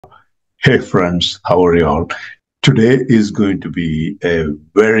Hey friends, how are you all? Today is going to be a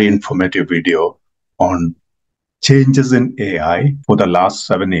very informative video on changes in AI for the last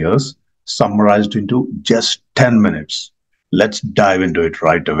 7 years, summarized into just 10 minutes. Let's dive into it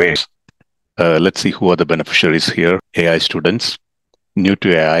right away. Let's see who are the beneficiaries here. AI students, new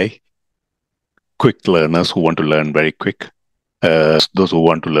to AI, quick learners who want to learn very quick, those who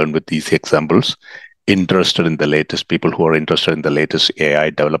want to learn with easy examples, interested in the latest, people who are interested in the latest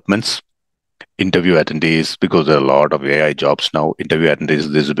AI developments, interview attendees, because there are a lot of AI jobs now. Interview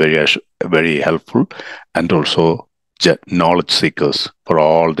attendees, this is very helpful, and also knowledge seekers. For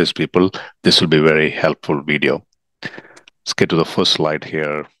all these people, this will be a very helpful video. Let's get to the first slide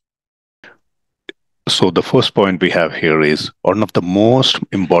here. So the first point we have here is one of the most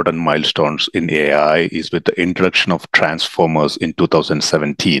important milestones in AI is with the introduction of transformers in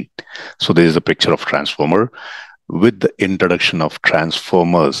 2017. So this is a picture of transformer. With the introduction of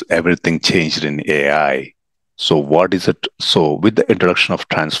transformers, everything changed in AI. So what is it? So with the introduction of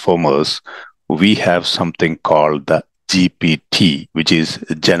transformers, we have something called the GPT, which is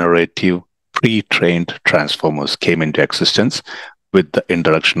Generative Pre-trained Transformers came into existence with the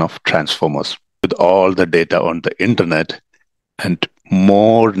introduction of transformers. With all the data on the internet and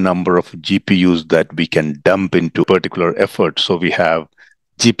more number of GPUs that we can dump into particular effort. So we have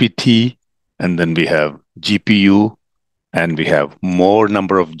GPT, and then we have GPU, and we have more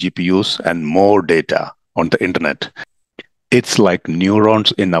number of GPUs and more data on the internet. It's like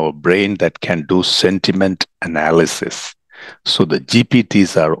neurons in our brain that can do sentiment analysis. So the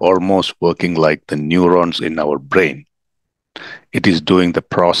GPTs are almost working like the neurons in our brain. It is doing the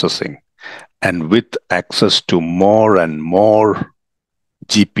processing. And with access to more and more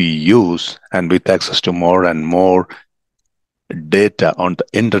GPUs and with access to more and more data on the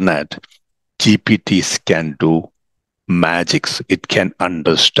internet, GPTs can do magics. It can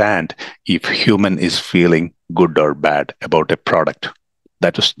understand if human is feeling good or bad about a product.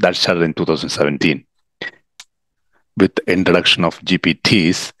 That started in 2017. With the introduction of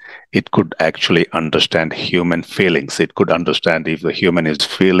GPTs, it could actually understand human feelings. It could understand if the human is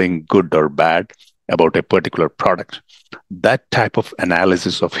feeling good or bad about a particular product. That type of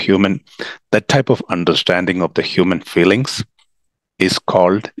analysis of that type of understanding of the human feelings is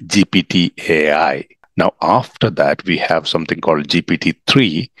called GPT AI. Now, after that, we have something called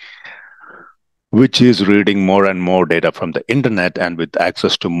GPT-3, which is reading more and more data from the internet and with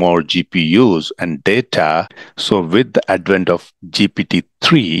access to more GPUs and data. So with the advent of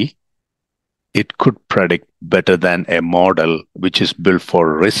GPT-3, it could predict better than a model which is built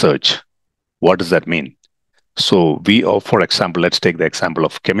for research. What does that mean? So for example, let's take the example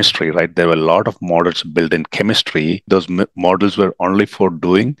of chemistry, right? There were a lot of models built in chemistry. Those models were only for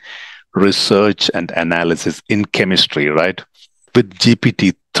doing research and analysis in chemistry, right? With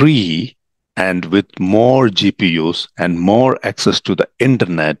GPT-3, and with more GPUs and more access to the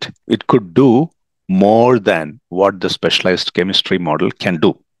internet, it could do more than what the specialized chemistry model can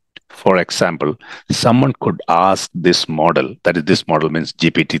do. For example, someone could ask this model, that is, this model means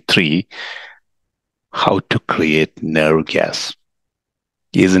GPT-3, how to create nerve gas.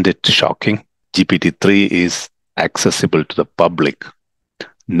 Isn't it shocking? GPT-3 is accessible to the public.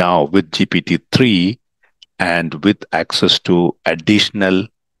 Now, with GPT-3 and with access to additional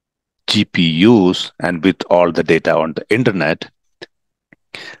GPUs and with all the data on the internet,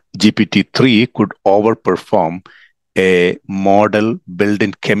 GPT-3 could overperform a model built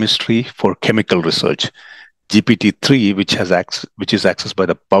in chemistry for chemical research. GPT-3, which is accessed by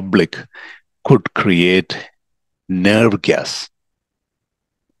the public, could create nerve gas.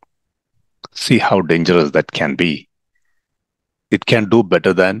 See how dangerous that can be. It can do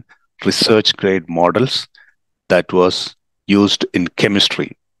better than research-grade models that was used in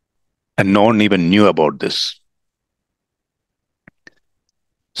chemistry. And no one even knew about this.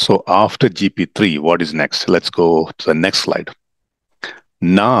 So after GPT-3, what is next? Let's go to the next slide.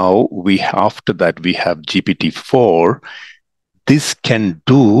 Now, after that, we have GPT-4. This can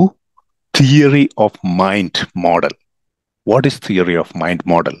do theory of mind model. What is theory of mind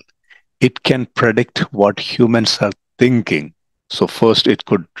model? It can predict what humans are thinking. So first, it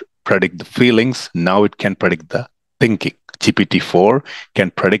could predict the feelings. Now it can predict the thinking. GPT-4 can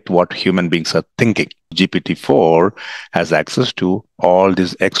predict what human beings are thinking. GPT-4 has access to all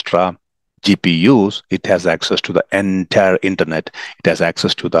these extra GPUs. It has access to the entire internet. It has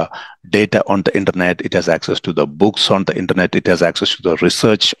access to the data on the internet. It has access to the books on the internet. It has access to the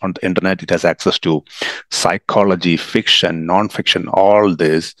research on the internet. It has access to psychology, fiction, non-fiction, all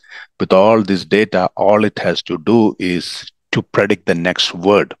this. With all this data, all it has to do is to predict the next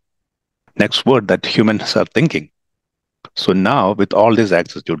word that humans are thinking. So now with all this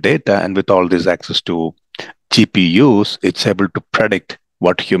access to data and with all this access to GPUs, it's able to predict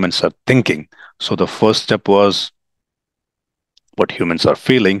what humans are thinking. So the first step was what humans are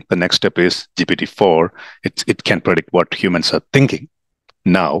feeling. The next step is GPT-4. It can predict what humans are thinking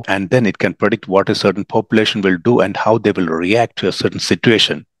now, and then it can predict what a certain population will do and how they will react to a certain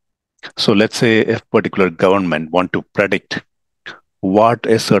situation. So let's say a particular government want to predict what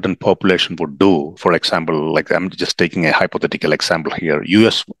a certain population would do. For example, like I'm just taking a hypothetical example here.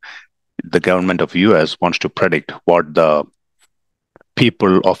 The government of US wants to predict what the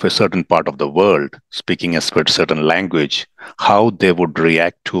people of a certain part of the world speaking a certain language, how they would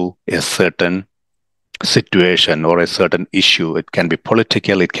react to a certain situation or a certain issue. It can be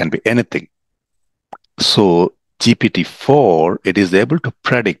political, it can be anything. So GPT-4, it is able to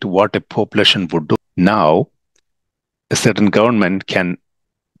predict what a population would do. Now, a certain government can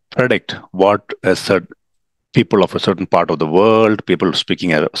predict what a certain people of a certain part of the world, people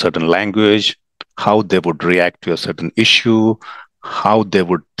speaking a certain language, how they would react to a certain issue, how they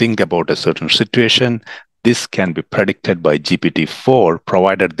would think about a certain situation. This can be predicted by GPT-4,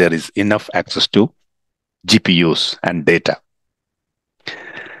 provided there is enough access to GPUs and data.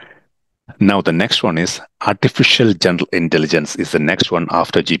 Now, the next one is artificial general intelligence is the next one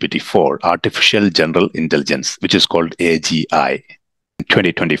after GPT-4, artificial general intelligence, which is called AGI. In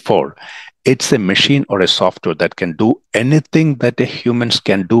 2024, it's a machine or a software that can do anything that a humans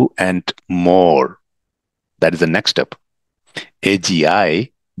can do and more. That is the next step.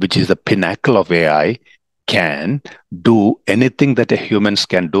 AGI, which is the pinnacle of AI, can do anything that a humans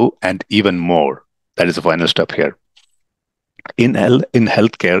can do and even more. That is the final step here. In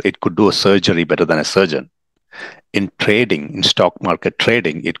healthcare, it could do a surgery better than a surgeon. In trading, in stock market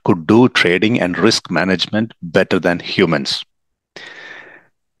trading, it could do trading and risk management better than humans.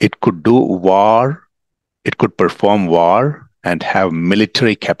 It could do war, it could perform war and have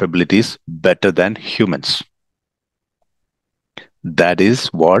military capabilities better than humans. That is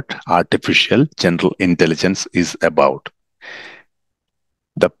what artificial general intelligence is about.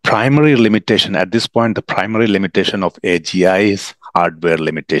 The primary limitation at this point, the primary limitation of AGI is hardware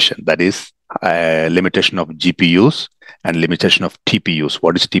limitation. That is limitation of GPUs and limitation of TPUs.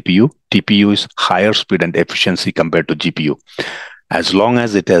 What is TPU? TPU is higher speed and efficiency compared to GPU. As long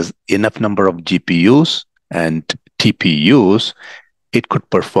as it has enough number of GPUs and TPUs, it could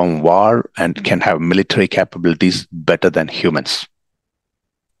perform war and can have military capabilities better than humans.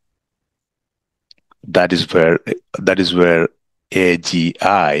 That is where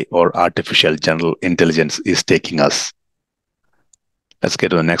AGI or artificial general intelligence is taking us. Let's get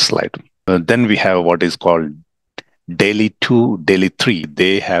to the next slide. Then we have what is called DALI 2, DALI 3.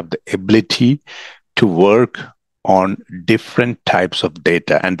 They have the ability to work on different types of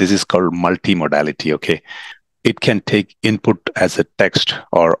data, and this is called multimodality, okay? It can take input as a text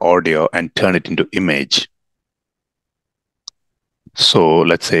or audio and turn it into image. So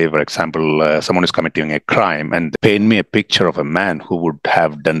let's say, for example, someone is committing a crime and paint me a picture of a man who would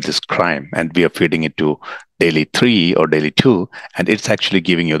have done this crime, and we are feeding it to DALI 3 or DALI 2, and it's actually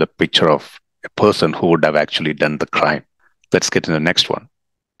giving you the picture of a person who would have actually done the crime. Let's get to the next one.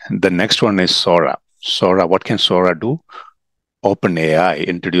 The next one is Sora. Sora, what can Sora do? OpenAI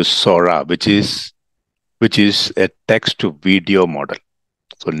introduced Sora, which is a text to video model.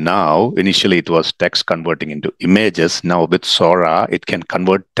 So now, initially it was text converting into images. Now with Sora, it can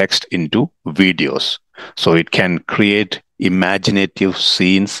convert text into videos. So it can create imaginative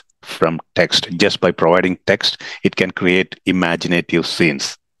scenes from text. Just by providing text, it can create imaginative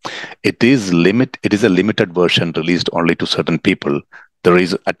scenes. It is a limited version released only to certain people. There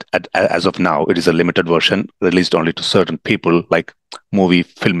is, as of now, it is a limited version released only to certain people like movie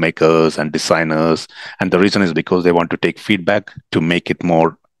filmmakers and designers. And the reason is because they want to take feedback to make it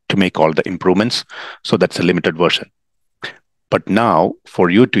more, to make all the improvements. So that's a limited version. But now for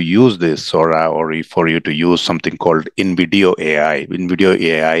you to use this Sora, or for you to use something called InVideo AI, InVideo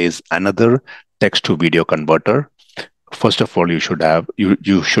AI is another text to video converter. First of all, you should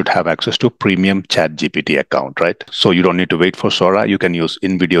have access to premium ChatGPT account, right? So you don't need to wait for Sora. You can use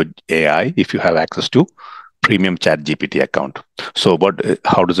InVideo AI if you have access to premium ChatGPT account. So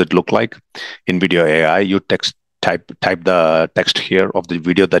how does it look like? InVideo AI, you type the text here of the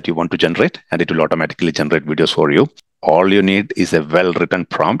video that you want to generate, and it will automatically generate videos for you. All you need is a well-written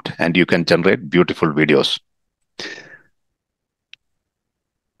prompt, and you can generate beautiful videos.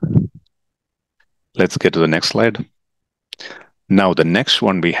 Let's get to the next slide. Now, the next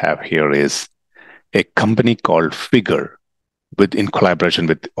one we have here is a company called Figure, in collaboration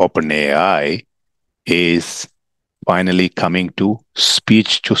with OpenAI, is finally coming to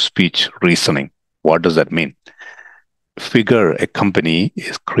speech-to-speech reasoning. What does that mean? Figure, a company,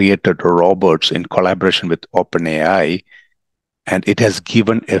 is created robots in collaboration with OpenAI, and it has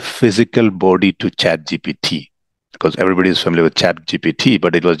given a physical body to ChatGPT, because everybody is familiar with ChatGPT,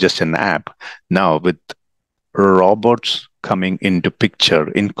 but it was just an app. Now, with robots coming into picture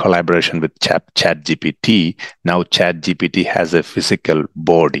in collaboration with ChatGPT, now ChatGPT has a physical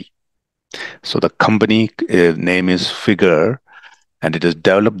body. So the company name is Figure, and it has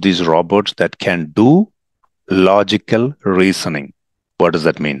developed these robots that can do logical reasoning. What does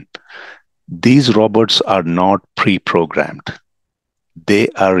that mean? These robots are not pre-programmed. They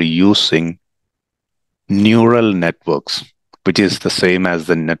are using neural networks, which is the same as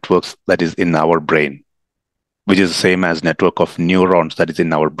the networks that is in our brain, which is the same as network of neurons that is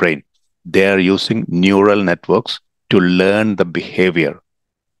in our brain. They are using neural networks to learn the behavior.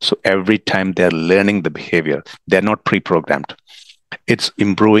 So every time they're learning the behavior, they're not pre-programmed. It's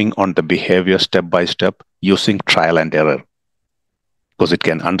improving on the behavior step by step using trial and error, because it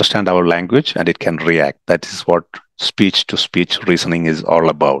can understand our language and it can react. That is what speech-to-speech reasoning is all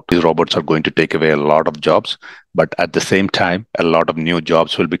about. These robots are going to take away a lot of jobs, but at the same time, a lot of new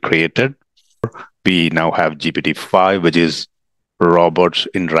jobs will be created. We now have GPT-5, which is robots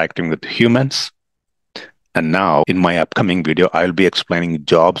interacting with humans. And now, in my upcoming video, I'll be explaining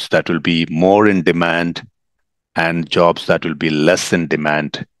jobs that will be more in demand and jobs that will be less in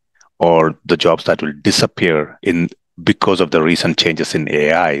demand, or the jobs that will disappear because of the recent changes in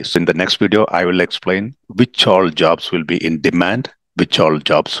AI. So in the next video, I will explain which all jobs will be in demand, which all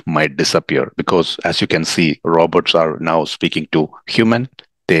jobs might disappear. Because as you can see, robots are now speaking to human.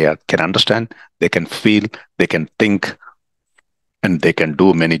 They can understand, they can feel, they can think, and they can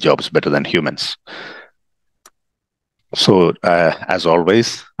do many jobs better than humans. So as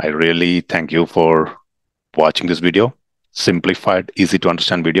always, I really thank you for watching this video. Simplified, easy to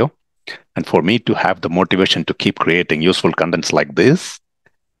understand video. And for me to have the motivation to keep creating useful contents like this,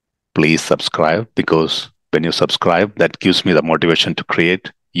 please subscribe, because when you subscribe, that gives me the motivation to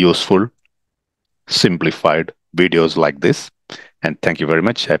create useful, simplified videos like this. And thank you very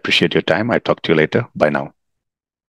much. I appreciate your time. I talk to you later. Bye now.